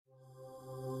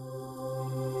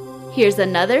Here's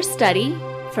another study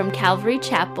from Calvary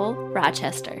Chapel,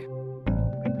 Rochester.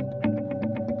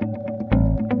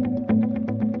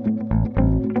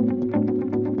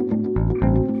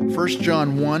 1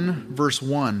 John 1, verse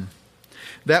 1.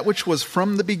 That which was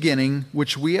from the beginning,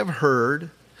 which we have heard,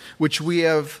 which we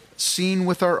have seen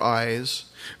with our eyes,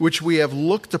 which we have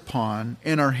looked upon,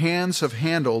 and our hands have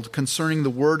handled concerning the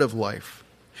word of life.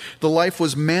 The life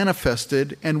was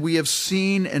manifested, and we have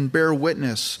seen and bear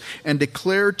witness, and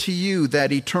declare to you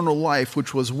that eternal life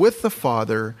which was with the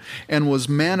Father and was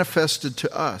manifested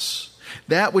to us.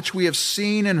 That which we have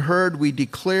seen and heard we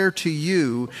declare to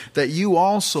you, that you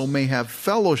also may have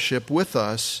fellowship with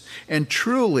us. And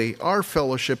truly our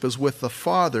fellowship is with the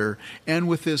Father and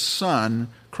with His Son,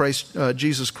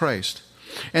 Jesus Christ.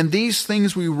 And these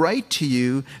things we write to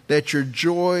you, that your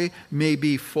joy may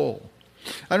be full.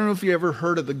 I don't know if you ever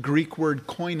heard of the Greek word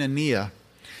koinonia.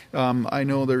 I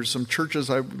know there's some churches.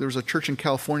 There's a church in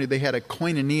California. They had a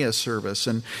koinonia service,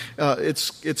 and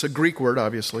it's a Greek word,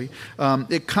 obviously.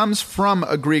 It comes from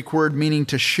a Greek word meaning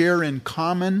to share in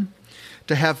common,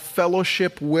 to have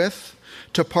fellowship with,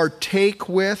 to partake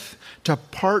with, to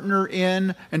partner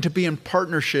in, and to be in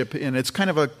partnership in. It's kind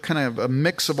of a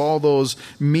mix of all those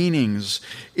meanings.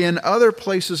 In other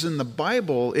places in the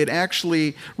Bible, it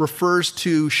actually refers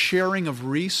to sharing of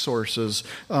resources,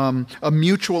 a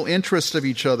mutual interest of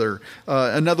each other.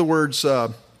 In other words,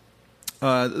 the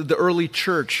early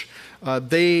church,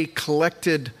 they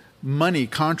collected money,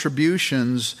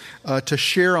 contributions to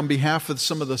share on behalf of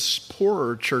some of the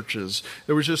poorer churches.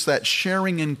 There was just that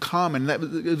sharing in common. It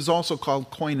was also called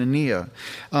koinonia.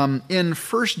 In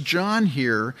 1 John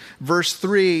here, verse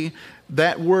 3,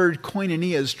 that word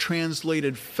koinonia is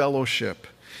translated fellowship.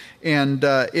 And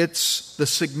it's the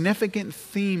significant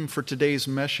theme for today's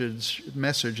message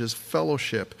is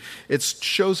fellowship. It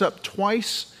shows up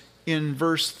twice in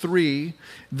verse 3,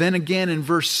 then again in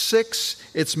verse 6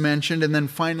 it's mentioned, and then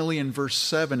finally in verse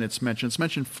 7 it's mentioned. It's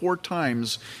mentioned 4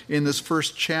 times in this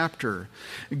first chapter.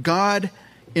 God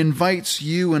invites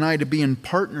you and I to be in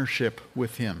partnership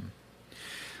with Him.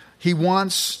 He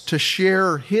wants to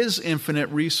share His infinite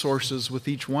resources with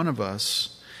each one of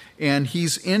us, and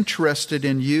He's interested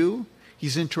in you.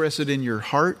 He's interested in your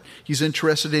heart. He's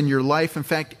interested in your life. In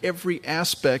fact, every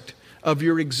aspect of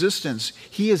your existence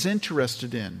He is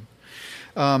interested in.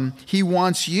 He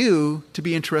wants you to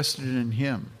be interested in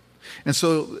Him. And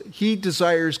so He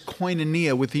desires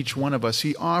koinonia with each one of us.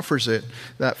 He offers it,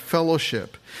 that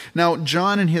fellowship. Now,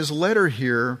 John in his letter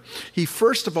here, he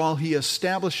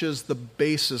establishes the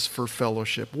basis for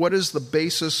fellowship. What is the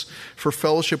basis for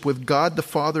fellowship with God the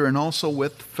Father and also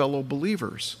with fellow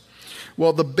believers?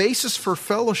 Well, the basis for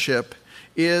fellowship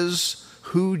is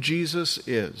who Jesus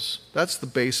is. That's the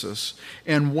basis.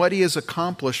 And what He has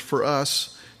accomplished for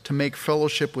us to make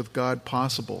fellowship with God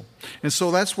possible. And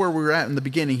so that's where we're at in the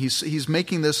beginning. He's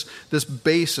making this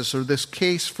basis, or this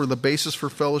case for the basis for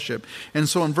fellowship. And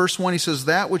so in verse 1 he says,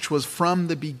 that which was from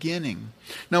the beginning.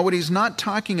 Now what he's not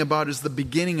talking about is the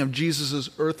beginning of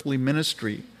Jesus' earthly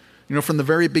ministry. From the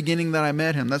very beginning that I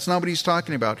met Him. That's not what he's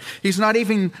talking about. He's not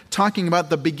even talking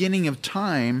about the beginning of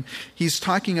time. He's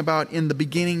talking about in the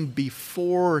beginning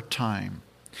before time.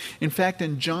 In fact,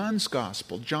 in John's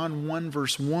Gospel, John 1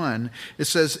 verse 1, it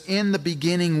says, in the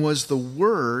beginning was the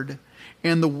Word,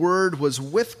 and the Word was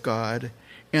with God,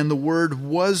 and the Word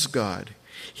was God.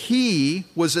 He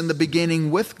was in the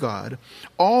beginning with God.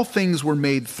 All things were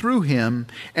made through Him,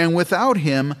 and without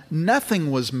Him nothing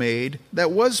was made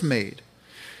that was made.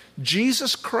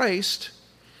 Jesus Christ,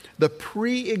 the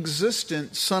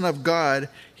pre-existent Son of God,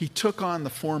 He took on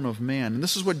the form of man. And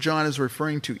this is what John is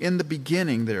referring to in the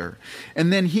beginning there.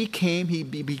 And then He came, He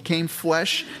became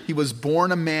flesh, He was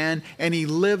born a man, and He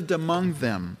lived among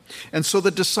them. And so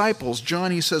the disciples, John,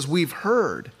 he says, we've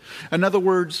heard. In other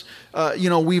words,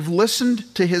 we've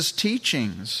listened to His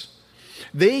teachings.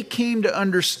 They came to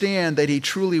understand that He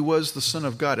truly was the Son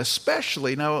of God,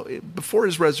 especially, now, before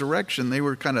His resurrection, they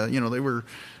were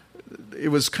it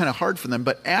was kind of hard for them.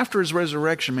 But after His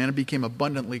resurrection, it became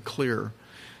abundantly clear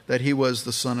that He was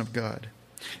the Son of God.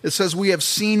 It says, we have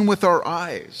seen with our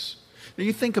eyes. Now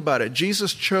you think about it.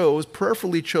 Jesus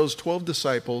prayerfully chose 12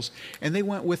 disciples, and they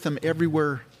went with Him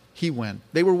everywhere He went.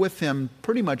 They were with Him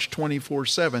pretty much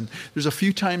 24/7. There's a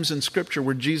few times in Scripture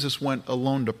where Jesus went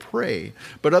alone to pray.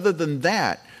 But other than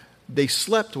that, they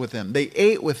slept with Him. They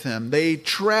ate with Him. They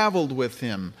traveled with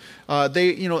Him.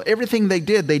 Everything they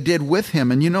did with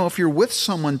Him. And if you're with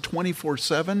someone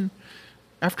 24/7,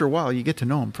 after a while, you get to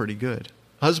know them pretty good.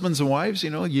 Husbands and wives, you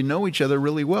know each other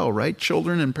really well, right?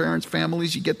 Children and parents,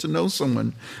 families, you get to know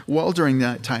someone well during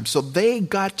that time. So they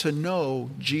got to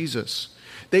know Jesus.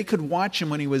 They could watch him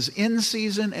when he was in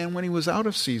season and when he was out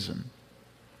of season.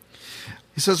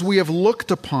 He says, we have looked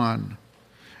upon.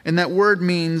 And that word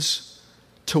means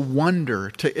to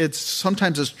wonder.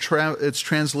 Sometimes it's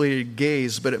translated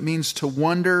gaze, but it means to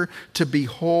wonder, to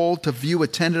behold, to view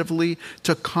attentively,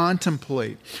 to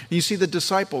contemplate. And you see, the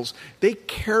disciples, they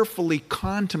carefully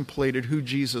contemplated who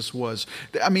Jesus was.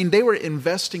 I mean, they were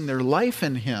investing their life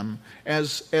in him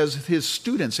as his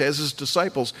students, as his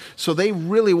disciples. So they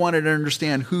really wanted to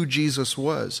understand who Jesus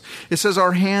was. It says,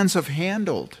 our hands have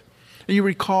handled. And you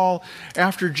recall,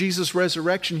 after Jesus'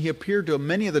 resurrection, he appeared to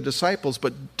many of the disciples,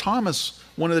 but Thomas,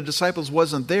 one of the disciples,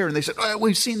 wasn't there. And they said, oh,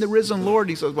 we've seen the risen Lord.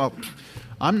 He says, well,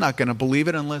 I'm not going to believe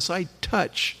it unless I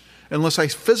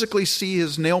physically see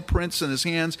his nail prints in his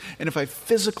hands, and if I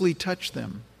physically touch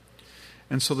them.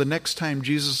 And so the next time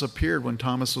Jesus appeared, when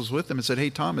Thomas was with him, and said,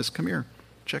 hey, Thomas, come here.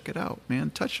 Check it out,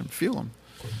 man. Touch him. Feel him.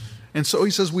 And so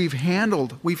he says, we've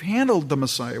handled the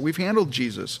Messiah. We've handled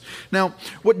Jesus. Now,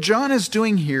 what John is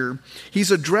doing here,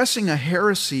 he's addressing a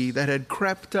heresy that had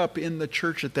crept up in the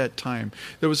church at that time.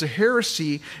 There was a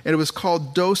heresy, and it was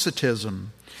called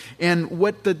Docetism. And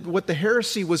what the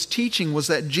heresy was teaching was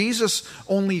that Jesus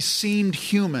only seemed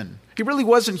human. He really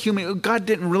wasn't human. God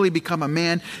didn't really become a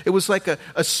man. It was like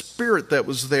a spirit that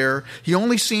was there. He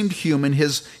only seemed human.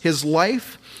 His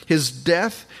life, his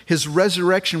death, his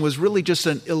resurrection was really just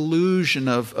an illusion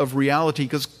of reality,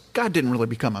 because God didn't really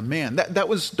become a man. That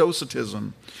was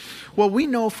Docetism. Well, we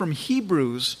know from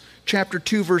Hebrews chapter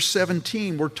 2, verse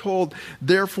 17, we're told,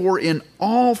 therefore in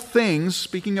all things,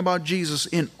 speaking about Jesus,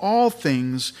 in all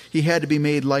things he had to be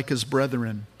made like his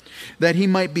brethren, that he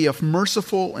might be a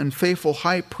merciful and faithful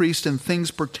high priest in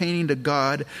things pertaining to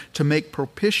God, to make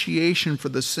propitiation for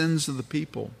the sins of the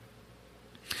people.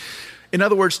 In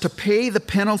other words, to pay the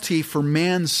penalty for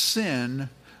man's sin,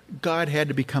 God had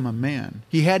to become a man.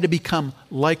 He had to become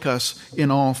like us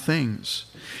in all things.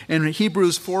 And in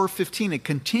Hebrews 4:15, it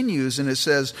continues and it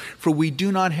says, for we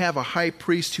do not have a high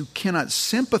priest who cannot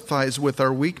sympathize with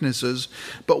our weaknesses,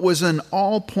 but was in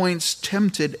all points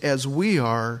tempted as we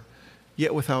are,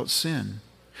 yet without sin.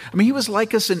 I mean, he was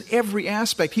like us in every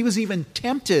aspect. He was even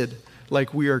tempted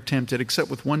like we are tempted, except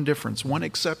with one difference, one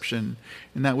exception,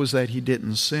 and that was that he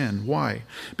didn't sin. Why?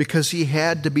 Because he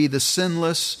had to be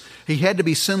sinless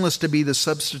to be the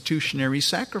substitutionary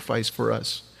sacrifice for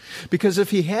us. Because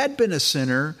if he had been a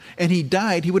sinner and he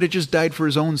died, he would have just died for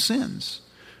his own sins.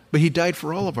 But he died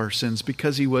for all of our sins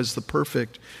because he was the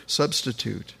perfect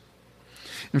substitute.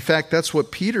 In fact, that's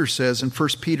what Peter says in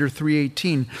 1 Peter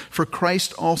 3:18. For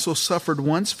Christ also suffered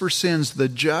once for sins, the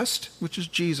just, which is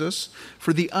Jesus,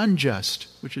 for the unjust,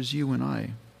 which is you and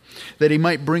I, that he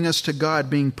might bring us to God,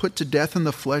 being put to death in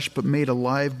the flesh, but made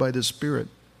alive by the Spirit.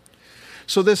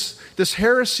 So this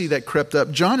heresy that crept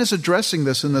up, John is addressing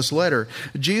this in this letter.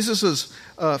 Jesus'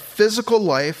 physical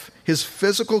life, his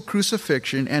physical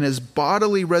crucifixion, and his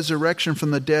bodily resurrection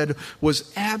from the dead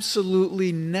was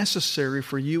absolutely necessary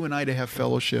for you and I to have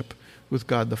fellowship with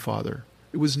God the Father.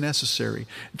 It was necessary.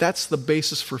 That's the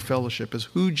basis for fellowship, is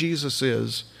who Jesus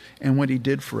is and what he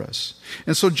did for us.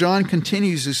 And so John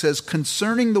continues, he says,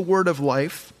 concerning the word of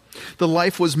life, the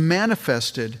life was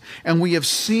manifested, and we have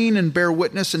seen and bear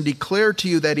witness and declare to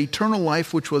you that eternal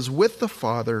life which was with the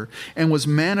Father and was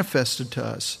manifested to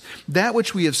us. That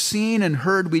which we have seen and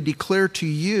heard we declare to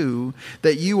you,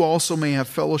 that you also may have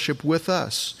fellowship with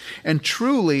us. And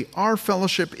truly our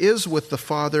fellowship is with the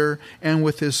Father and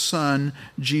with his Son,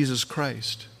 Jesus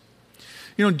Christ.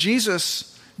 You know,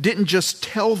 Jesus didn't just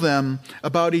tell them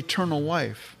about eternal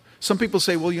life. Some people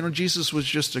say, well, you know, Jesus was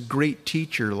just a great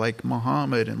teacher like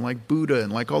Muhammad and like Buddha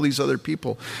and like all these other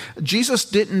people. Jesus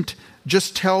didn't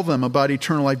just tell them about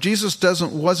eternal life. Jesus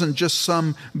wasn't just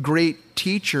some great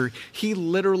teacher. He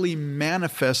literally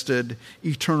manifested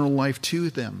eternal life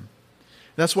to them.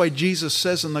 That's why Jesus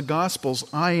says in the Gospels,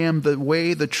 I am the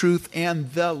way, the truth,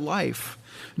 and the life.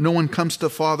 No one comes to the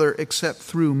Father except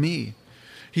through me.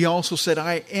 He also said,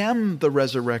 I am the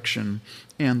resurrection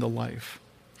and the life.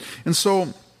 And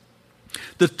so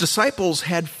the disciples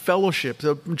had fellowship.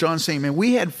 John's saying, man,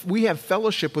 we have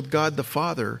fellowship with God the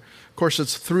Father. Of course,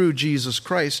 it's through Jesus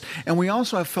Christ. And we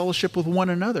also have fellowship with one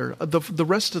another, the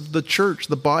rest of the church,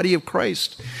 the body of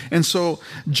Christ. And so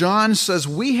John says,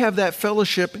 we have that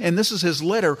fellowship, and this is his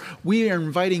letter. We are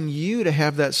inviting you to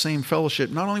have that same fellowship,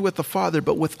 not only with the Father,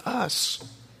 but with us.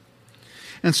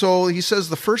 And so he says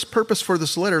the first purpose for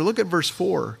this letter, look at verse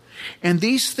 4. And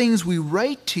these things we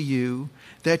write to you,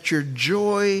 that your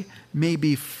joy may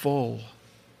be full.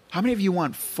 How many of you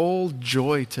want full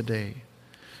joy today?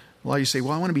 Well, you say,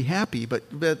 well, I want to be happy, but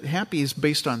happy is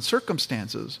based on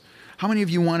circumstances. How many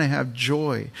of you want to have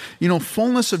joy? You know,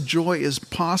 fullness of joy is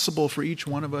possible for each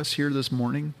one of us here this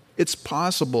morning. It's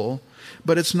possible,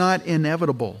 but it's not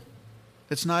inevitable.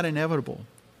 It's not inevitable.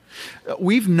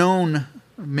 We've known,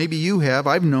 maybe you have,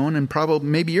 I've known, and probably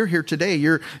maybe you're here today.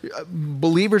 You're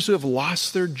believers who have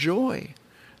lost their joy.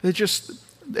 They're just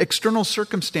external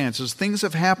circumstances. Things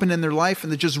have happened in their life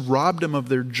and they just robbed them of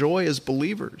their joy as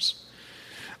believers.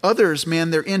 Others,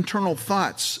 man, their internal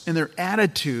thoughts and their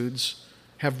attitudes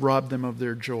have robbed them of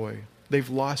their joy. They've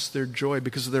lost their joy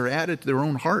because of their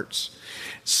own hearts.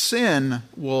 Sin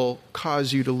will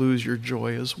cause you to lose your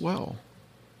joy as well.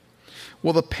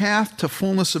 Well, the path to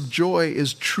fullness of joy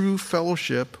is true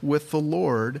fellowship with the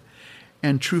Lord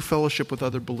and true fellowship with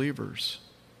other believers.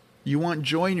 You want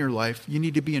joy in your life, you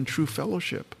need to be in true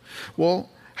fellowship. Well,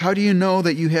 how do you know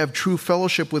that you have true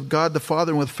fellowship with God the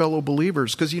Father and with fellow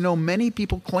believers? Because you know, many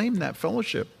people claim that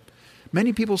fellowship.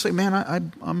 Many people say, man,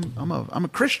 I'm a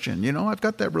Christian, you know, I've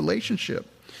got that relationship.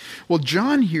 Well,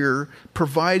 John here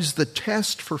provides the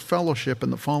test for fellowship in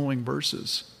the following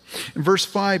verses. In verse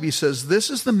 5, he says, "This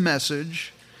is the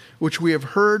message which we have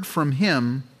heard from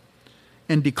him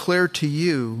and declare to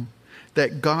you,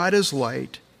 that God is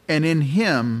light, and in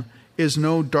him is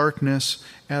no darkness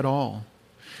at all."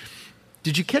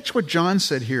 Did you catch what John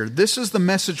said here? This is the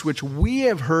message which we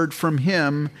have heard from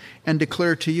him and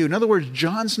declare to you. In other words,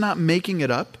 John's not making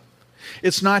it up.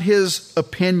 It's not his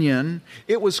opinion.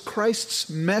 It was Christ's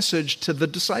message to the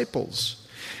disciples.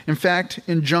 In fact,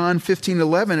 in John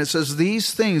 15:11, it says, "These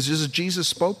things," this is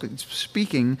Jesus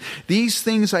speaking, "these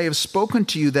things I have spoken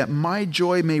to you, that my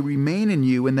joy may remain in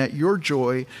you and that your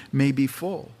joy may be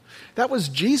full." That was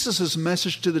Jesus'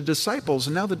 message to the disciples.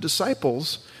 And now the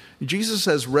disciples, Jesus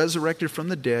has resurrected from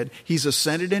the dead. He's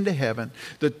ascended into heaven.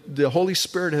 The Holy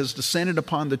Spirit has descended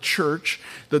upon the church.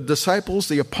 The disciples,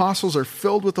 the apostles, are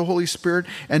filled with the Holy Spirit.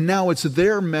 And now it's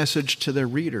their message to their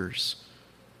readers.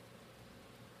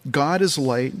 God is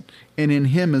light, and in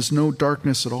him is no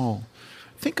darkness at all.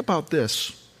 Think about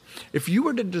this. If you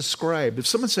were to describe, if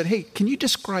someone said, "Hey, can you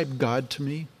describe God to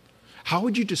me?" How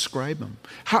would you describe him?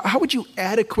 How would you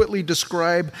adequately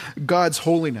describe God's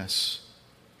holiness?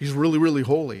 He's really, really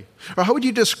holy. Or how would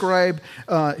you describe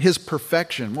his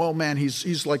perfection? Well, man,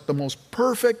 he's like the most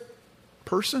perfect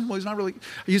person. Well, he's not really.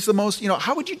 He's the most,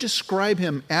 how would you describe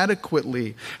him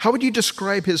adequately? How would you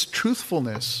describe his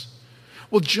truthfulness?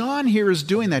 Well, John here is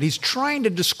doing that. He's trying to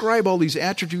describe all these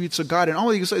attributes of God. And all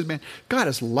he can say is, man, God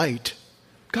is light.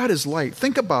 God is light.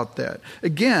 Think about that.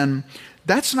 Again,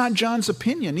 that's not John's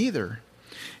opinion either.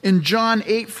 In John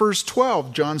 8, verse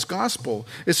 12, John's gospel,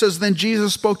 it says, "Then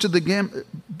Jesus spoke to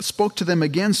them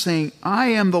again, saying, I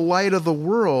am the light of the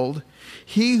world.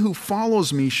 He who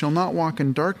follows me shall not walk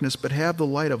in darkness, but have the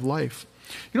light of life."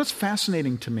 You know what's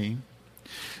fascinating to me?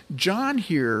 John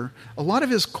here, a lot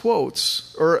of his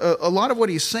quotes, or a lot of what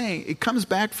he's saying, it comes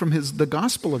back from the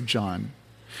Gospel of John.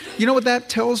 You know what that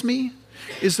tells me?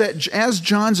 Is that as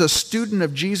John's a student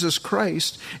of Jesus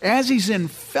Christ, as he's in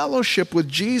fellowship with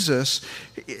Jesus,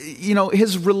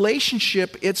 his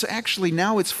relationship, it's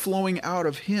flowing out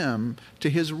of him to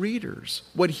his readers.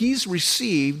 What he's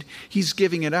received, he's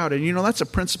giving it out. And that's a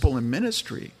principle in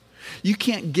ministry. You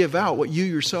can't give out what you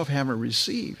yourself haven't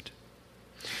received.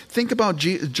 Think about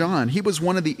John. He was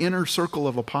one of the inner circle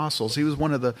of apostles. He was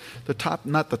one of the top,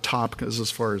 not the top, because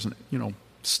as far as,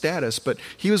 status, but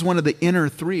he was one of the inner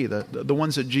three, the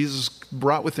ones that Jesus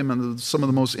brought with him in some of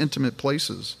the most intimate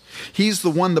places. He's the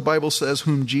one, the Bible says,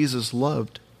 whom Jesus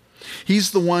loved.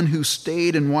 He's the one who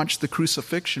stayed and watched the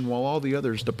crucifixion while all the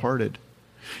others departed.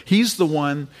 He's the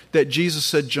one that Jesus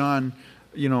said, "John,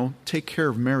 take care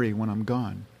of Mary when I'm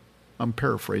gone." I'm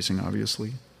paraphrasing,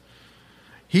 obviously.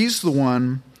 He's the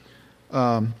one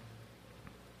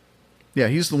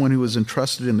he's the one who was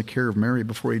entrusted in the care of Mary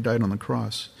before he died on the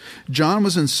cross. John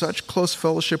was in such close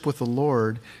fellowship with the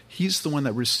Lord, he's the one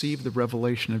that received the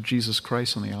revelation of Jesus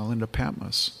Christ on the island of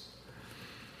Patmos.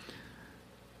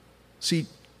 See,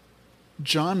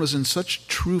 John was in such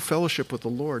true fellowship with the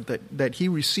Lord that he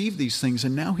received these things,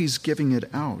 and now he's giving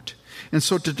it out. And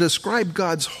so to describe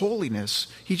God's holiness,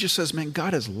 he just says, man,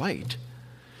 God is light.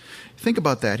 Think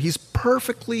about that. He's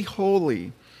perfectly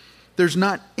holy. He's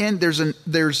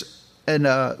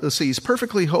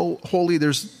perfectly holy.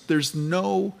 There's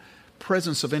no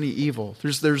presence of any evil.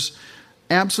 There's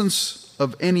absence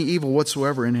of any evil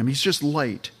whatsoever in him. He's just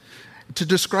light. To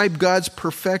describe God's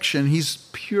perfection, he's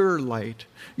pure light.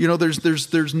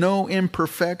 There's no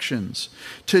imperfections.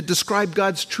 To describe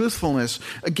God's truthfulness,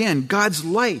 again, God's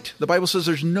light. The Bible says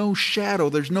there's no shadow,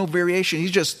 there's no variation.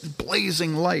 He's just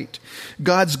blazing light.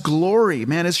 God's glory,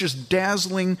 man, it's just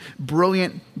dazzling,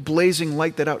 brilliant, blazing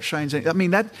light that outshines. I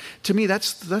mean, to me,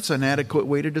 that's an adequate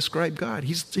way to describe God.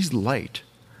 He's light.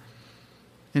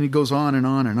 And he goes on and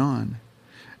on and on.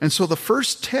 And so the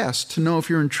first test to know if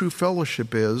you're in true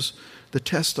fellowship is the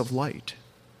test of light.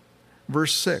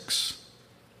 Verse 6.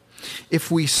 If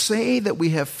we say that we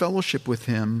have fellowship with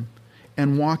him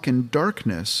and walk in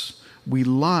darkness, we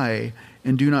lie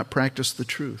and do not practice the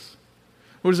truth.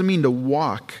 What does it mean to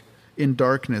walk in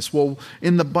darkness? Well,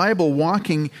 in the Bible,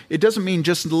 walking, it doesn't mean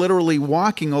just literally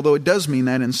walking, although it does mean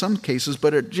that in some cases,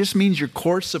 but it just means your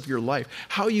course of your life,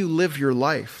 how you live your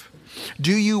life.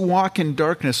 Do you walk in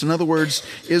darkness? In other words,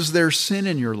 is there sin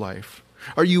in your life?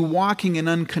 Are you walking in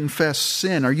unconfessed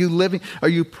sin? Are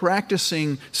you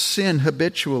practicing sin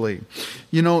habitually?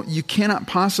 You cannot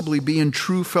possibly be in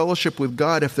true fellowship with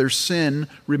God if there's sin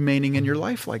remaining in your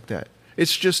life like that.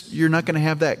 It's just, you're not going to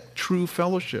have that true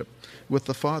fellowship with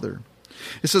the Father.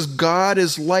 It says, God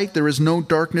is light, there is no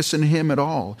darkness in him at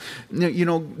all.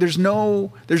 There's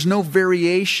no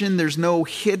variation, there's no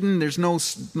hidden, there's no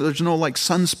like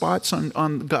sunspots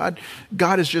on God.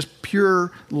 God is just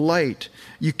pure light.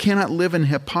 You cannot live in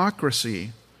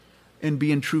hypocrisy and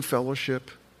be in true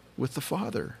fellowship with the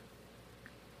Father.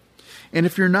 And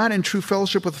if you're not in true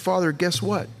fellowship with the Father, guess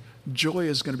what? Joy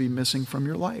is going to be missing from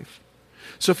your life.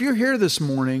 So if you're here this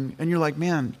morning and you're like,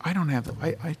 man,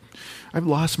 I've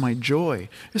lost my joy.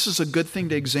 This is a good thing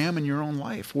to examine your own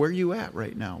life. Where are you at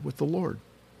right now with the Lord?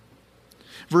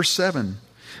 Verse 7,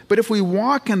 but if we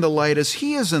walk in the light as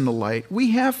he is in the light,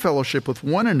 we have fellowship with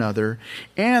one another,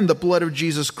 and the blood of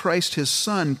Jesus Christ, his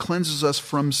Son, cleanses us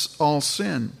from all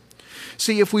sin.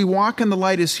 See, if we walk in the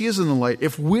light as he is in the light,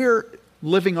 if we're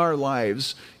living our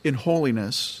lives in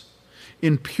holiness,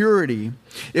 in purity,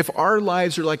 if our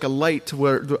lives are like a light to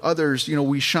where the others,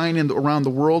 we shine around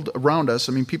the world around us.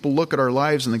 I mean, people look at our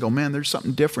lives and they go, man, there's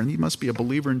something different. He must be a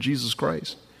believer in Jesus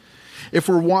Christ. If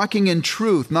we're walking in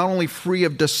truth, not only free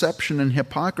of deception and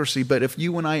hypocrisy, but if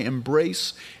you and I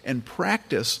embrace and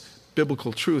practice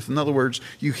biblical truth. In other words,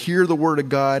 you hear the Word of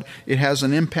God, it has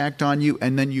an impact on you,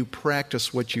 and then you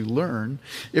practice what you learn.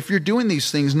 If you're doing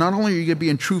these things, not only are you going to be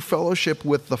in true fellowship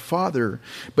with the Father,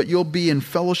 but you'll be in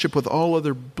fellowship with all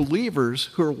other believers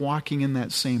who are walking in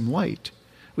that same light.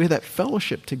 We have that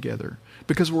fellowship together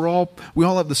because we all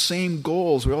have the same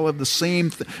goals. We all have the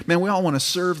same we all want to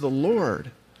serve the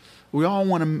Lord. We all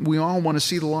want to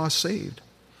see the lost saved.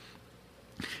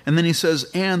 And then he says,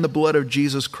 and the blood of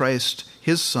Jesus Christ,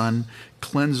 his Son,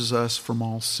 cleanses us from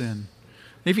all sin. And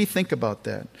if you think about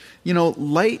that,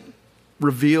 light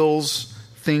reveals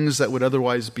things that would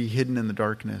otherwise be hidden in the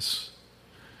darkness.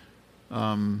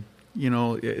 When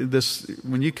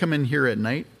you come in here at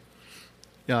night,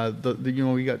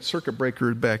 we got circuit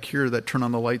breakers back here that turn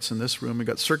on the lights in this room. We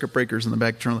got circuit breakers in the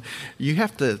back. You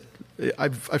have to. I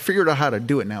figured out how to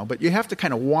do it now, but you have to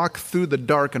kind of walk through the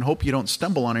dark and hope you don't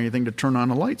stumble on anything to turn on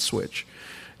a light switch.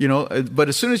 But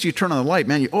as soon as you turn on the light,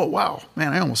 man, oh wow,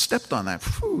 man, I almost stepped on that.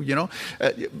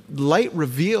 Light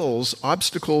reveals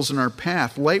obstacles in our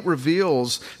path. Light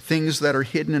reveals things that are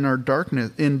hidden in our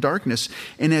darkness.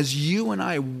 And as you and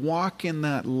I walk in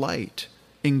that light,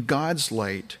 in God's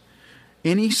light,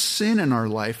 any sin in our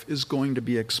life is going to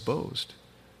be exposed.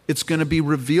 It's going to be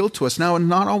revealed to us. Now,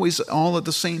 not always all at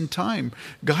the same time.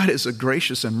 God is a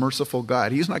gracious and merciful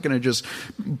God. He's not going to just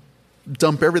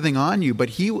dump everything on you,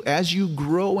 but as you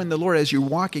grow in the Lord, as you're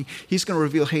walking, he's going to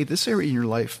reveal, hey, this area in your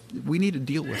life, we need to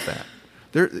deal with that.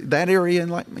 That area in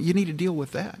life, you need to deal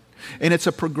with that. And it's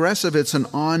it's an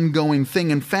ongoing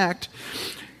thing. In fact,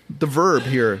 the verb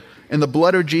here, and the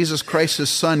blood of Jesus Christ, his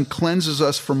Son, cleanses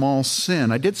us from all sin.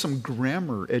 I did some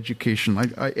grammar education.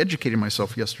 I educated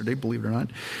myself yesterday, believe it or not.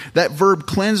 That verb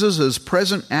cleanses is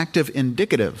present, active,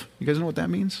 indicative. You guys know what that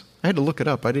means? I had to look it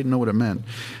up. I didn't know what it meant.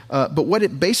 But what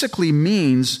it basically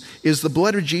means is the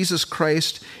blood of Jesus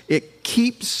Christ, it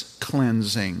keeps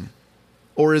cleansing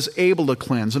or is able to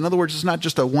cleanse. In other words, it's not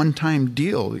just a one-time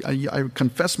deal. I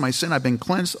confess my sin, I've been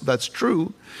cleansed. That's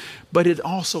true. But it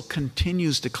also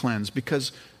continues to cleanse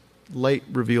because light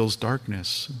reveals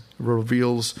darkness,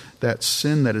 reveals that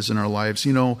sin that is in our lives.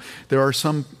 There are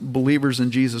some believers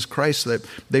in Jesus Christ that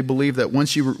they believe that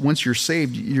once you're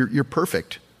saved, you're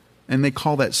perfect. And they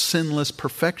call that sinless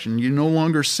perfection. You no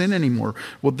longer sin anymore.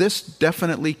 Well, this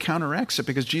definitely counteracts it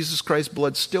because Jesus Christ's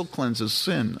blood still cleanses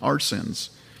our sins.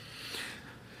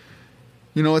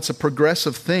 It's a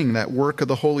progressive thing, that work of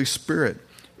the Holy Spirit.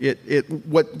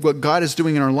 what God is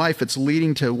doing in our life, it's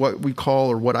leading to what we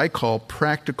call, or what I call,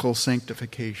 practical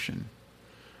sanctification.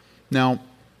 Now,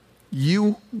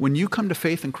 when you come to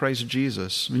faith in Christ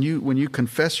Jesus, when you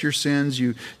confess your sins,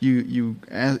 you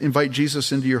invite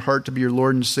Jesus into your heart to be your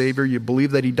Lord and Savior, you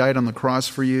believe that He died on the cross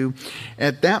for you,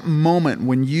 at that moment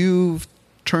when you've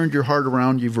turned your heart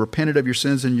around, you've repented of your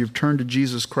sins, and you've turned to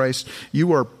Jesus Christ,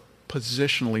 you are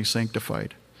positionally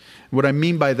sanctified. What I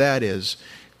mean by that is,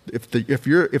 if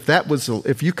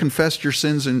you confessed your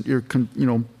sins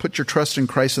and put your trust in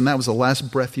Christ, and that was the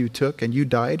last breath you took, and you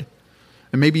died,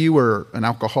 and maybe you were an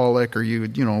alcoholic, or you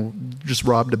just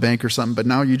robbed a bank or something, but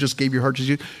now you just gave your heart to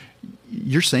Jesus,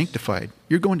 you're sanctified.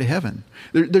 You're going to heaven.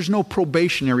 There's no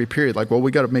probationary period like, well,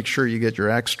 we got to make sure you get your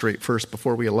act straight first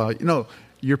before we allow you. No,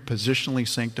 you're positionally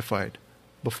sanctified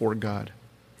before God.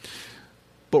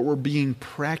 But we're being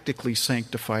practically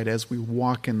sanctified as we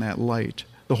walk in that light.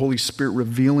 The Holy Spirit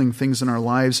revealing things in our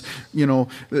lives.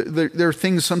 There are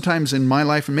things sometimes in my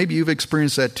life, and maybe you've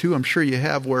experienced that too, I'm sure you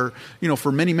have, where,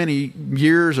 for many, many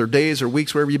years or days or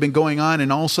weeks, wherever you've been going on,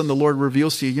 and all of a sudden the Lord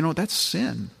reveals to you, that's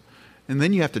sin. And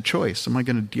then you have to choice. Am I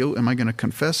going to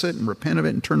confess it and repent of it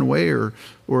and turn away, or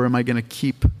am I going to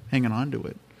keep hanging on to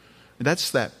it?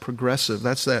 That's that progressive,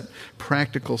 that's that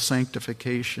practical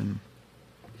sanctification.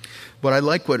 But I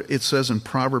like what it says in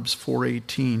Proverbs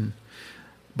 4:18.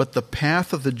 But the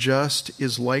path of the just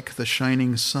is like the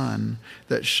shining sun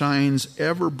that shines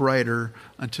ever brighter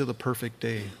until the perfect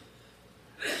day.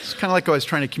 It's kind of like I was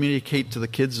trying to communicate to the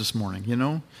kids this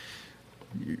morning,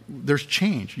 There's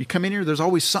change. You come in here, there's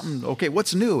always something, okay,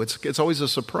 what's new? It's always a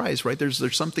surprise, right?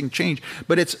 There's something change.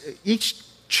 But it's each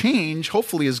change,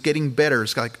 hopefully, is getting better.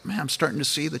 It's like, man, I'm starting to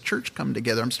see the church come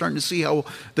together. I'm starting to see how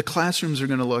the classrooms are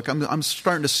going to look. I'm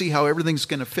starting to see how everything's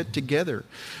going to fit together.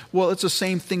 Well, it's the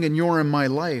same thing in your and my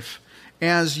life.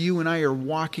 As you and I are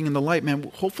walking in the light, man,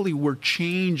 hopefully we're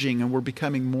changing and we're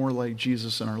becoming more like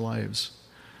Jesus in our lives.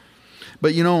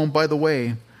 But by the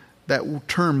way, that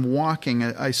term walking,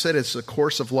 I said it's a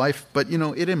course of life, but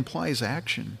it implies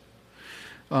action.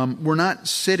 We're not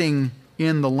sitting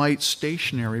in the light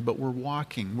stationary, but we're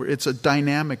walking. It's a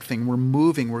dynamic thing. We're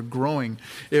moving, we're growing.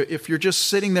 If you're just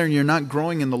sitting there and you're not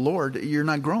growing in the Lord, you're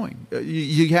not growing.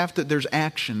 You have to, there's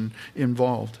action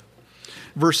involved.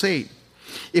 Verse 8,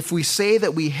 if we say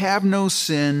that we have no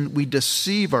sin, we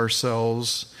deceive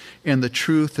ourselves, and the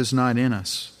truth is not in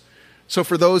us. So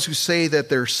for those who say that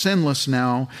they're sinless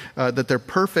now, that they're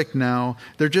perfect now,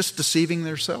 they're just deceiving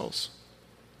themselves.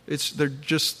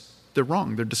 They're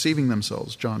wrong. They're deceiving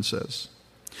themselves, John says.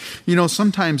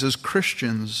 Sometimes as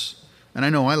Christians, and I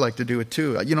know I like to do it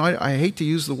too, I hate to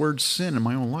use the word sin in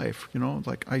my own life.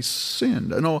 Like I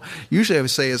sinned. Usually I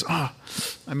would say is, I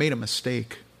made a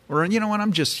mistake. Or,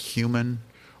 I'm just human.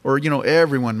 Or,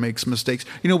 everyone makes mistakes.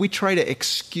 We try to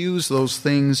excuse those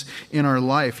things in our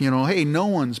life. Hey, no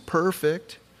one's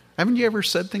perfect. Haven't you ever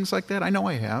said things like that? I know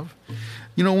I have.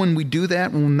 When we do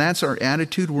that, when that's our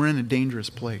attitude, we're in a dangerous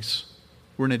place.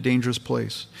 We're in a dangerous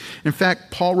place. In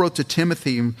fact, Paul wrote to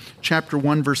Timothy in chapter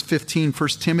 1, verse 15, 1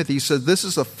 Timothy, he said, this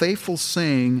is a faithful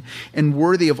saying and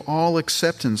worthy of all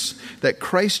acceptance, that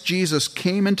Christ Jesus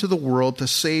came into the world to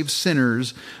save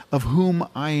sinners, of whom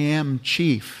I am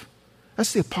chief.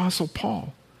 That's the Apostle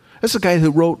Paul. That's the guy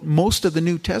who wrote most of the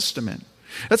New Testament.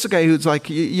 That's the guy who's like,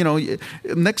 he's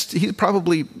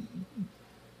probably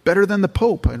better than the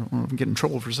Pope. I don't know if I'm getting in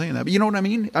trouble for saying that, but you know what I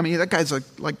mean? I mean, that guy's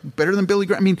like better than Billy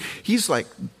Graham. I mean, he's like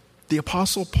the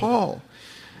Apostle Paul.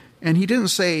 And he didn't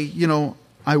say,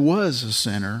 I was a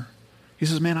sinner. He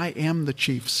says, man, I am the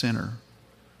chief sinner.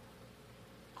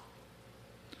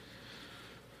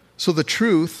 So the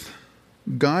truth,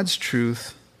 God's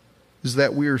truth, is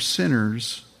that we are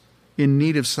sinners in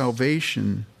need of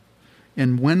salvation.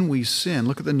 And when we sin,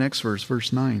 look at the next verse,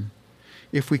 verse 9.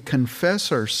 If we confess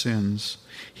our sins,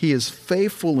 He is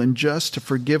faithful and just to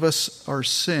forgive us our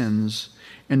sins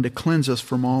and to cleanse us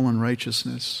from all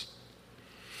unrighteousness.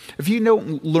 If you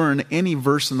don't learn any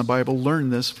verse in the Bible, learn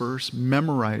this verse,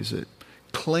 memorize it,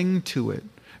 cling to it,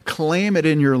 claim it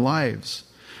in your lives.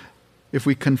 If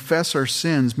we confess our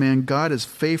sins, man, God is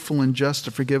faithful and just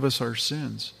to forgive us our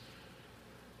sins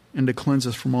and to cleanse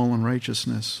us from all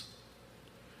unrighteousness.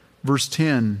 Verse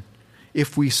 10,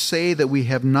 if we say that we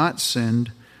have not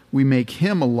sinned, we make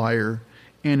Him a liar,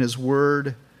 and His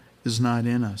word is not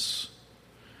in us.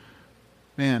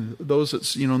 Man, those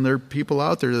that, and there are people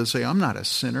out there that say, I'm not a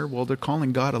sinner. Well, they're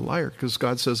calling God a liar, because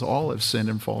God says all have sinned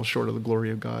and fall short of the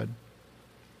glory of God.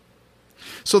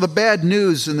 So the bad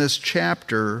news in this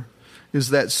chapter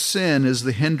is that sin is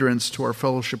the hindrance to our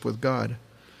fellowship with God.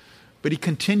 But he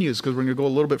continues, because we're going to go a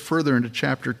little bit further into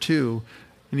chapter 2,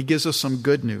 and he gives us some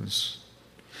good news.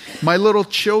 My little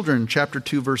children, chapter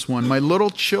 2, verse 1, my little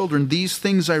children, these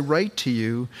things I write to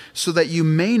you so that you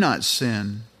may not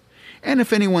sin. And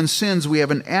if anyone sins, we have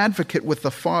an advocate with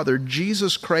the Father,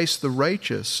 Jesus Christ the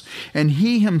righteous, and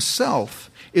he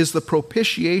himself is the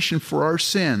propitiation for our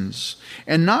sins,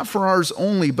 and not for ours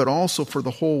only, but also for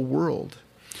the whole world.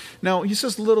 Now, he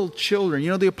says little children.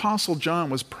 You know, the Apostle John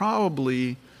was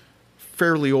probably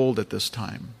fairly old at this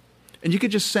time. And you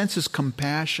could just sense his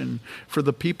compassion for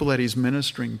the people that he's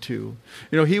ministering to.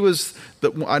 You know,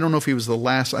 I don't know if he was the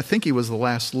last, I think he was the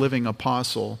last living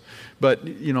apostle. But,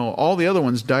 you know, all the other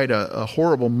ones died a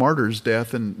horrible martyr's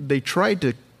death. And they tried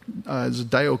to,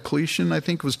 Diocletian, I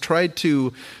think, tried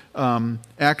to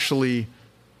actually,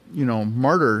 you know,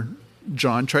 martyr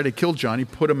John, tried to kill John. He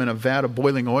put him in a vat of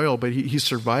boiling oil, but he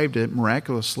survived it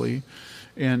miraculously.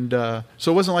 And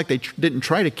so it wasn't like they didn't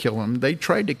try to kill him. They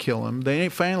tried to kill him.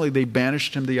 Finally, they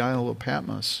banished him to the Isle of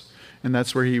Patmos. And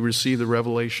that's where he received the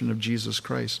revelation of Jesus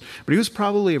Christ. But he was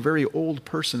probably a very old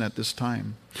person at this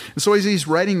time. And so as he's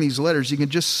writing these letters, you can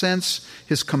just sense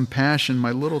his compassion,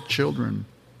 my little children.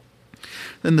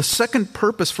 Then the second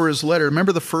purpose for his letter,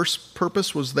 remember the first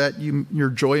purpose was that your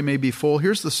joy may be full.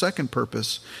 Here's the second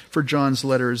purpose for John's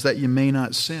letter, is that you may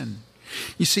not sin.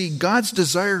 You see, God's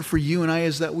desire for you and I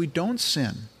is that we don't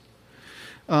sin.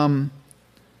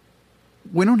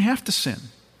 We don't have to sin.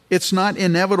 It's not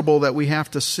inevitable that we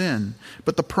have to sin.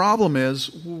 But the problem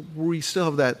is we still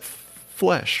have that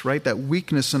flesh, right? That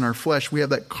weakness in our flesh. We have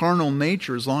that carnal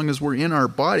nature as long as we're in our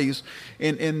bodies.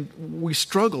 And we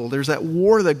struggle. There's that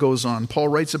war that goes on. Paul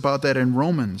writes about that in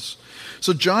Romans.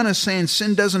 So John is saying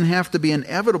sin doesn't have to be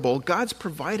inevitable. God's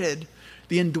provided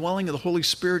the indwelling of the Holy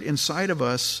Spirit inside of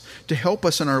us to help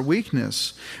us in our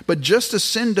weakness. But just as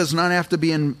sin does not have to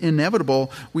be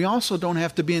inevitable, we also don't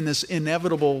have to be in this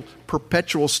inevitable,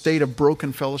 perpetual state of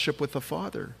broken fellowship with the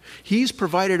Father. He's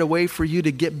provided a way for you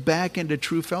to get back into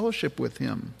true fellowship with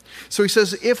Him. So he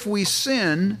says, if we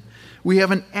sin, we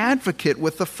have an advocate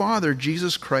with the Father,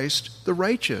 Jesus Christ the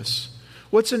righteous.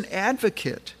 What's an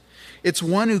advocate? It's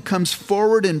one who comes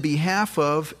forward in behalf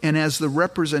of and as the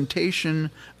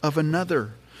representation of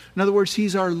another. In other words,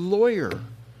 he's our lawyer.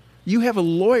 You have a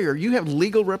lawyer. You have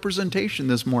legal representation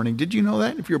this morning. Did you know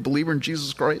that, if you're a believer in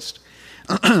Jesus Christ?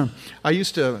 I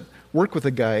used to work with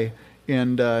a guy,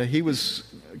 and he was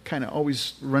kind of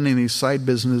always running these side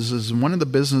businesses. And one of the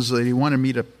businesses that he wanted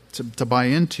me to buy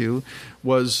into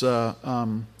was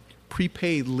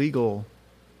prepaid legal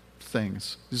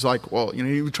things. He's like, well, you know,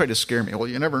 he would try to scare me. Well,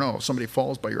 you never know. If somebody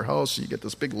falls by your house and you get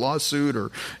this big lawsuit,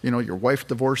 or, you know, your wife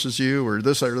divorces you, or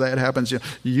this or that happens,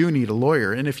 you need a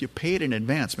lawyer. And if you pay it in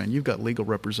advance, man, you've got legal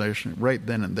representation right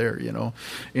then and there, you know.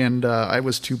 And I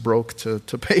was too broke to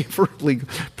pay for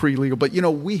pre-legal. But, you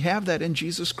know, we have that in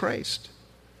Jesus Christ.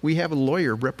 We have a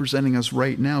lawyer representing us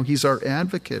right now. He's our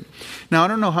advocate. Now, I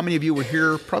don't know how many of you were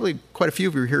here, probably quite a few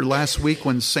of you were here last week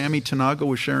when Sammy Tanaga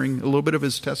was sharing a little bit of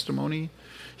his testimony.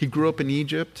 He grew up in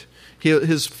Egypt.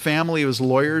 His family was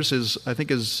lawyers. I think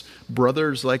his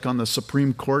brother's like on the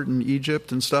Supreme Court in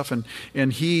Egypt and stuff.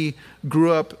 And he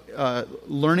grew up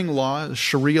learning law,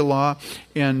 Sharia law,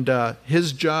 and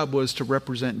his job was to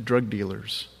represent drug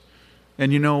dealers.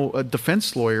 And you know, a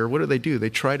defense lawyer, what do? They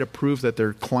try to prove that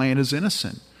their client is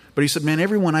innocent. But he said, man,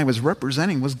 everyone I was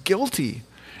representing was guilty.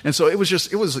 And so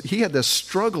he had this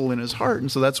struggle in his heart.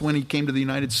 And so that's when he came to the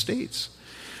United States.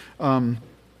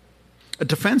 A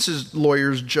defense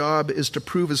lawyer's job is to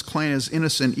prove his client is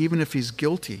innocent even if he's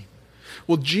guilty.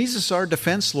 Well, Jesus, our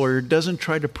defense lawyer, doesn't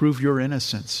try to prove your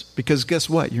innocence, because guess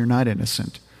what? You're not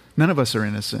innocent. None of us are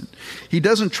innocent. He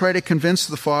doesn't try to convince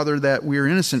the Father that we're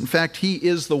innocent. In fact, He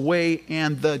is the way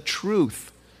and the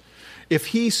truth. If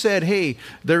He said, hey,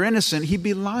 they're innocent, He'd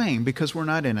be lying, because we're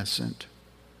not innocent.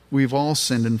 We've all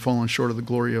sinned and fallen short of the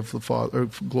glory of the Father,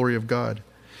 glory of God.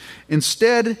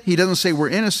 Instead, He doesn't say we're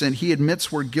innocent. He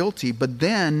admits we're guilty, but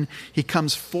then He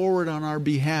comes forward on our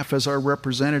behalf as our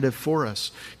representative for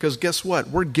us. Because guess what?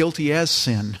 We're guilty as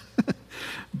sin.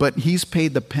 But He's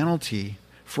paid the penalty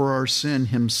for our sin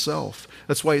Himself.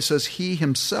 That's why it says He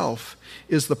Himself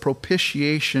is the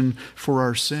propitiation for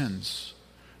our sins.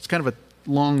 It's kind of a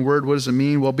long word. What does it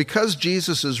mean? Well, because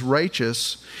Jesus is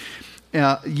righteous,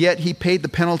 yet He paid the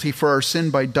penalty for our sin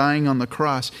by dying on the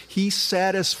cross, He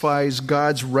satisfies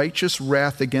God's righteous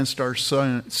wrath against our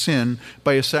sin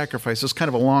by His sacrifice. It's kind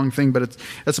of a long thing, but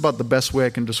that's about the best way I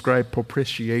can describe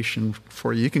propitiation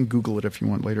for you. You can Google it if you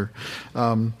want later.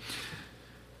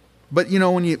 But you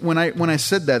know, when I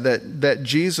said that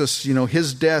Jesus, you know,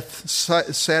 His death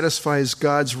satisfies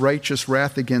God's righteous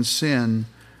wrath against sin,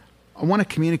 I want to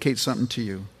communicate something to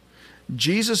you.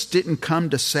 Jesus didn't come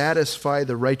to satisfy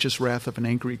the righteous wrath of an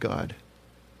angry God.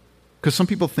 Because some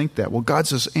people think that, well, God's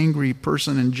this angry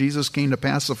person and Jesus came to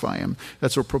pacify him.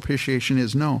 That's what propitiation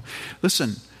is. No.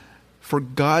 Listen, for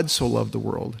God so loved the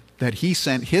world that he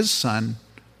sent his Son,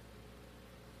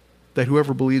 that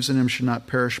whoever believes in him should not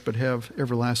perish but have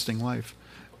everlasting life.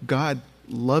 God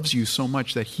loves you so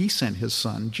much that he sent his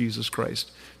Son, Jesus Christ,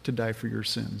 to die for your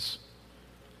sins.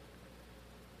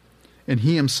 And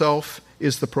he himself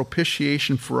is the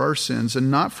propitiation for our sins,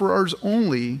 and not for ours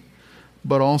only,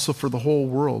 but also for the whole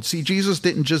world. See, Jesus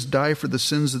didn't just die for the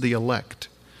sins of the elect,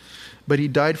 but he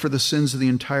died for the sins of the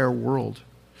entire world.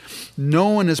 No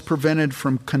one is prevented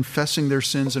from confessing their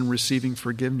sins and receiving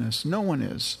forgiveness. No one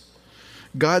is.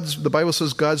 The Bible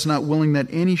says God's not willing that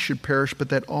any should perish, but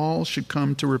that all should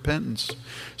come to repentance.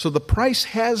 So the price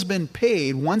has been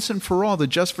paid once and for all, the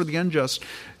just for the unjust.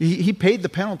 He paid the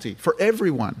penalty for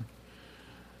everyone.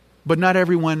 But not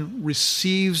everyone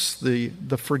receives the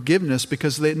forgiveness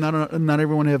because not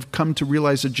everyone have come to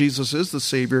realize that Jesus is the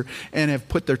Savior and have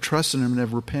put their trust in him and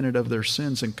have repented of their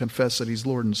sins and confessed that he's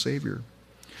Lord and Savior.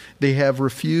 They have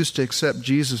refused to accept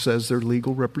Jesus as their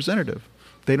legal representative.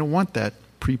 They don't want that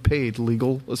prepaid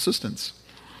legal assistance.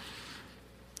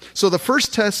 So the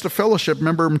first test of fellowship,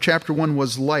 remember in chapter 1,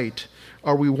 was light.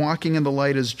 Are we walking in the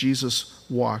light as Jesus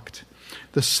walked?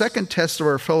 The second test of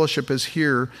our fellowship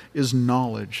is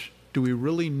knowledge. Do we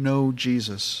really know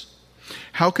Jesus?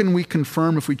 How can we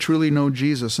confirm if we truly know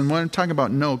Jesus? And when I'm talking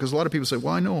about know, because a lot of people say,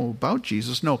 well, I know about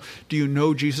Jesus. No. Do you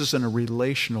know Jesus in a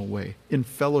relational way, in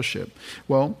fellowship?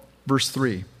 Well, verse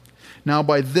 3. Now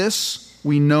by this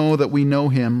we know that we know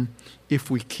him if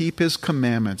we keep his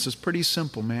commandments. It's pretty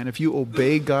simple, man. If you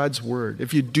obey God's word,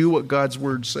 if you do what God's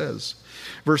word says.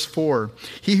 Verse 4.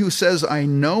 He who says, I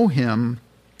know him,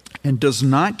 and does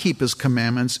not keep his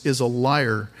commandments is a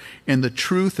liar, and the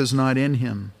truth is not in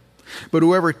him. But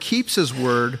whoever keeps his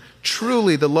word,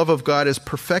 truly the love of God is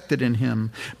perfected in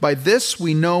him. By this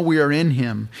we know we are in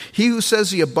him. He who says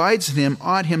he abides in him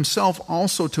ought himself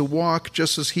also to walk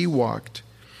just as he walked.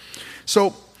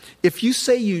 So, if you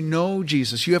say you know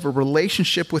Jesus, you have a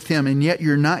relationship with him, and yet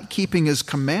you're not keeping his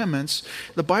commandments,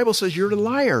 the Bible says you're a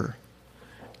liar,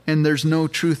 and there's no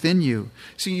truth in you.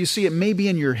 So you see, it may be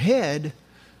in your head,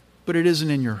 but it isn't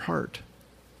in your heart.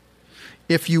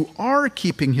 If you are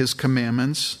keeping his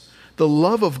commandments, the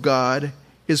love of God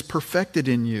is perfected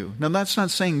in you. Now, that's not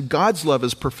saying God's love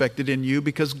is perfected in you,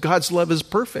 because God's love is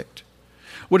perfect.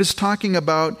 What it's talking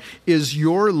about is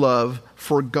your love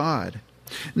for God.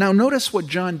 Now, notice what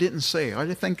John didn't say.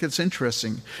 I think it's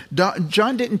interesting.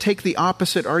 John didn't take the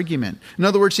opposite argument. In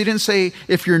other words, he didn't say,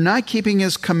 if you're not keeping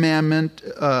his commandments,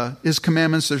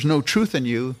 there's no truth in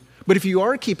you. But if you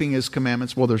are keeping his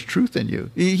commandments, well, there's truth in you.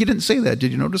 He didn't say that.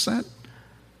 Did you notice that?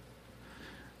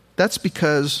 That's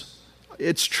because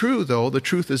it's true, though. The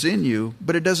truth is in you,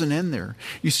 but it doesn't end there.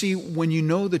 You see, when you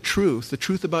know the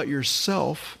truth about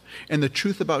yourself and the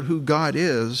truth about who God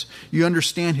is, you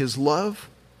understand his love.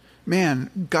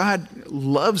 Man, God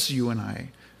loves you and I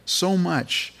so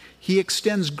much. He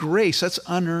extends grace. That's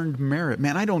unearned merit.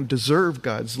 Man, I don't deserve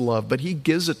God's love, but he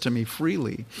gives it to me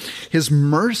freely. His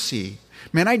mercy.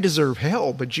 Man, I deserve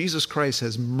hell, but Jesus Christ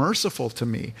is merciful to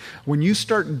me. When you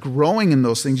start growing in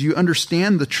those things, you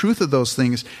understand the truth of those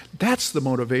things. That's the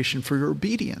motivation for your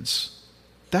obedience.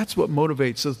 That's what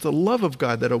motivates us, the love of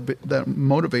God that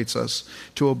motivates us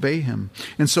to obey him.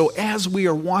 And so as we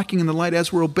are walking in the light,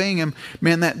 as we're obeying him,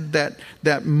 man,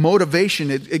 that motivation,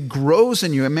 it grows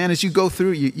in you. And man, as you go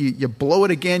through, you blow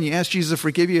it again, you ask Jesus to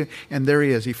forgive you, and there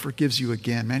he is. He forgives you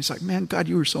again. Man, it's like, man, God,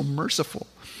 you are so merciful.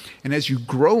 And as you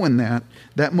grow in that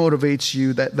motivates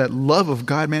you, that love of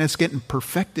God, man, it's getting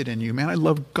perfected in you. Man, I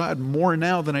love God more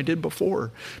now than I did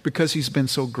before because he's been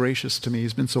so gracious to me.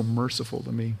 He's been so merciful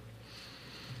to me.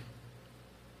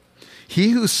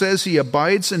 He who says he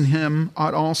abides in him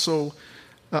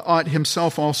ought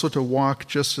himself also to walk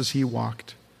just as he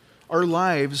walked. Our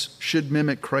lives should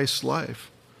mimic Christ's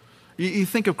life. You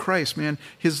think of Christ, man,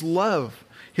 his love,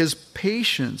 his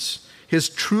patience, his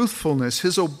truthfulness,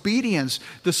 his obedience.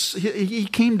 He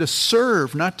came to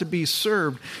serve, not to be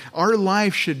served. Our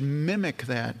life should mimic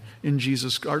that in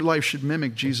Jesus. Our life should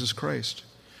mimic Jesus Christ.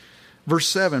 Verse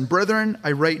 7, brethren,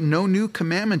 I write no new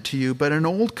commandment to you, but an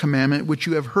old commandment which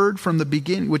you have heard from the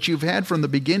beginning, which you've had from the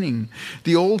beginning.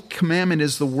 The old commandment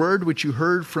is the word which you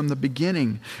heard from the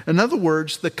beginning. In other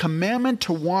words, the commandment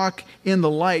to walk in the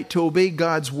light, to obey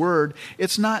God's word,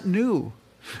 it's not new.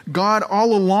 God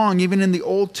all along, even in the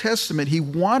Old Testament, he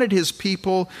wanted his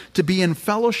people to be in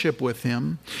fellowship with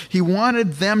him. He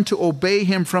wanted them to obey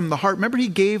him from the heart. Remember, he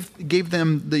gave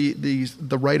them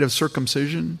the rite of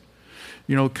circumcision.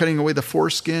 cutting away the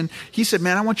foreskin. He said,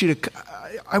 man, I want you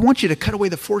to cut away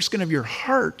the foreskin of your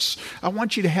hearts. I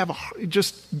want you to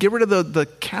just get rid of the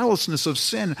callousness of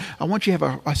sin. I want you to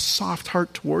have a soft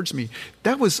heart towards me.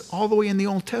 That was all the way in the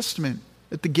Old Testament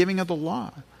at the giving of the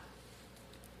law.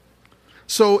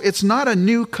 So it's not a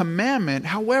new commandment.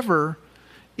 However,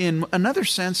 in another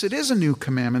sense, it is a new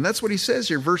commandment. That's what he says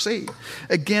here, verse 8.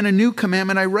 Again, a new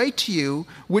commandment I write to you,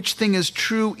 which thing is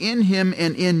true in him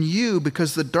and in you,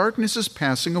 because the darkness is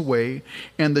passing away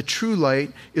and the true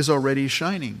light is already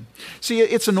shining. See,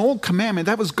 it's an old commandment.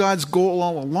 That was God's goal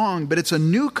all along, but it's a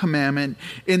new commandment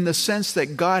in the sense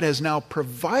that God has now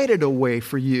provided a way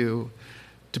for you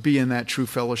to be in that true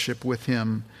fellowship with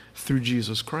him through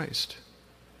Jesus Christ.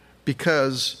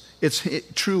 Because it's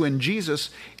true in Jesus,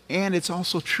 and it's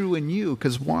also true in you.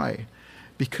 Because why?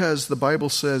 Because the Bible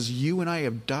says you and I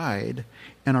have died,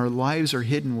 and our lives are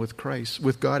hidden with Christ,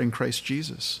 with God in Christ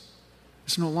Jesus.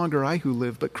 It's no longer I who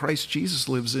live, but Christ Jesus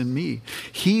lives in me.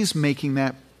 He's making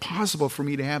that possible for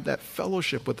me to have that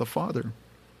fellowship with the Father.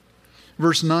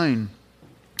 Verse 9.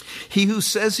 He who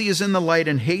says he is in the light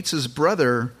and hates his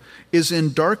brother is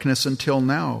in darkness until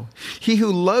now. He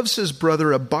who loves his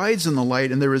brother abides in the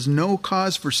light, and there is no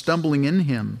cause for stumbling in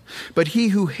him. But he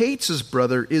who hates his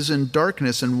brother is in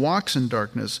darkness and walks in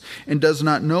darkness, and does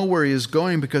not know where he is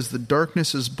going, because the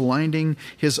darkness is blinding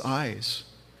his eyes.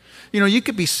 You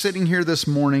could be sitting here this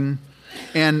morning,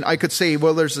 and I could say,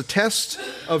 well, there's a test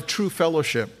of true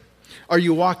fellowship. Are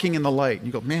you walking in the light?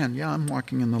 You go, man, yeah, I'm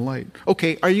walking in the light.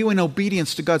 Okay, are you in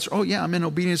obedience to God's? Oh, yeah, I'm in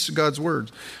obedience to God's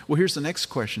words. Well, here's the next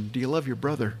question. Do you love your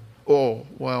brother? Oh,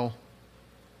 well,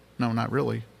 no, not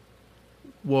really.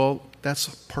 Well,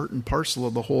 that's part and parcel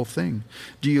of the whole thing.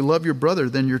 Do you love your brother?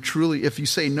 Then you're truly, if you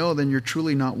say no, then you're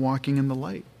truly not walking in the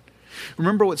light.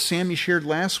 Remember what Sammy shared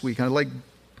last week? I like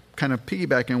kind of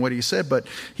piggybacking on what he said, but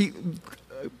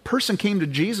a person came to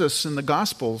Jesus in the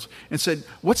Gospels and said,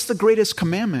 what's the greatest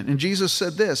commandment? And Jesus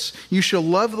said this, you shall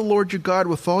love the Lord your God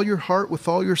with all your heart, with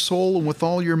all your soul, and with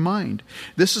all your mind.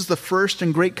 This is the first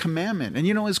and great commandment. And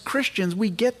as Christians, we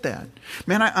get that.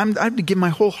 Man, I'm to give my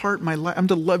whole heart, my life. I'm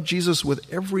to love Jesus with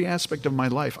every aspect of my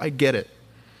life. I get it.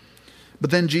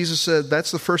 But then Jesus said, that's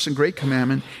the first and great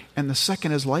commandment, and the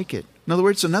second is like it. In other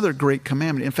words, it's another great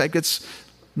commandment. In fact,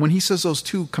 when he says those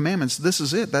two commandments, this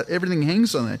is it. That everything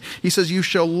hangs on it. He says, you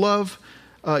shall love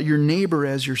your neighbor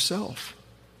as yourself.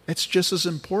 It's just as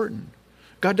important.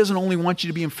 God doesn't only want you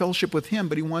to be in fellowship with him,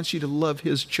 but he wants you to love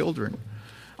his children.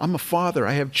 I'm a father.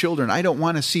 I have children. I don't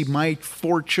want to see my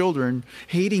 4 children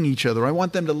hating each other. I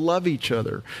want them to love each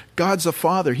other. God's a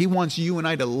father. He wants you and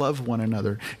I to love one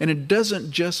another. And it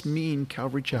doesn't just mean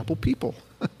Calvary Chapel people.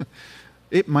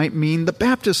 It might mean the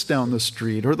Baptists down the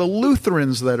street, or the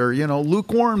Lutherans that are,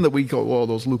 lukewarm, that we go, oh,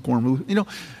 those lukewarm.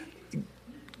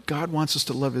 God wants us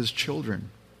to love his children.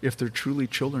 If they're truly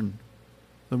children,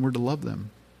 then we're to love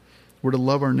them. We're to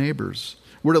love our neighbors.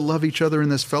 We're to love each other in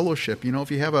this fellowship.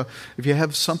 If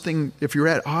you're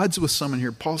at odds with someone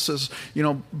here, Paul says,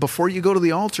 before you go to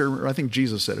the altar, or I think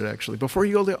Jesus said it actually, before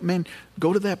you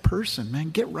go to that person,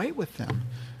 man, get right with them.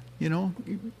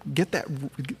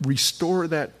 Restore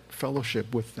that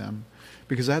fellowship with them,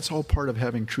 because that's all part of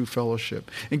having true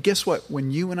fellowship. And guess what? When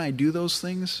you and I do those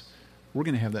things, we're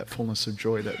going to have that fullness of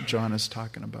joy that John is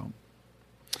talking about.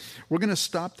 We're going to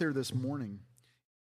stop there this morning.